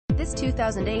This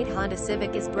 2008 Honda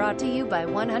Civic is brought to you by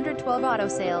 112 Auto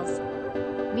Sales.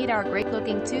 Meet our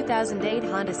great-looking 2008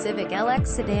 Honda Civic LX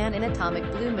sedan in atomic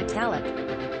blue metallic.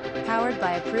 Powered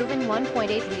by a proven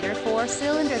 1.8-liter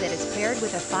four-cylinder that is paired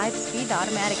with a 5-speed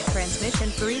automatic transmission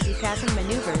for easy passing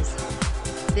maneuvers.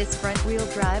 This front-wheel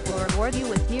drive will reward you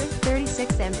with near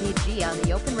 36 mpg on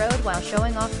the open road while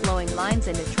showing off flowing lines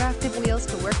and attractive wheels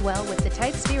to work well with the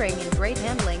tight steering and great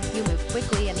handling. You move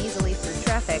quickly and easily through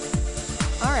traffic.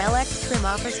 Our LX trim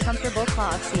offers comfortable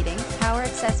cloth seating, power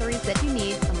accessories that you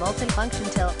need, a multi-function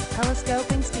tilt,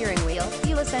 telescoping steering wheel,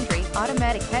 keyless entry,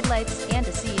 automatic headlights, and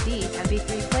a CD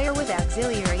MP3 player with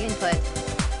auxiliary input.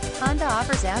 Honda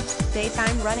offers apps,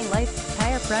 daytime running lights,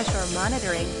 tire pressure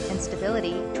monitoring, and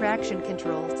stability traction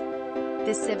controls.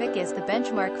 This Civic is the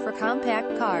benchmark for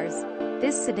compact cars.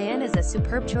 This sedan is a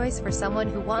superb choice for someone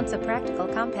who wants a practical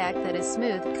compact that is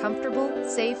smooth, comfortable,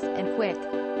 safe, and quick.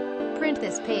 Print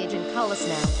this page and call us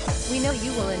now. We know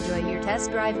you will enjoy your test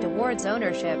drive towards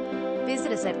ownership.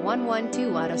 Visit us at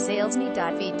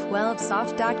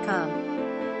 112autosalesme.v12soft.com.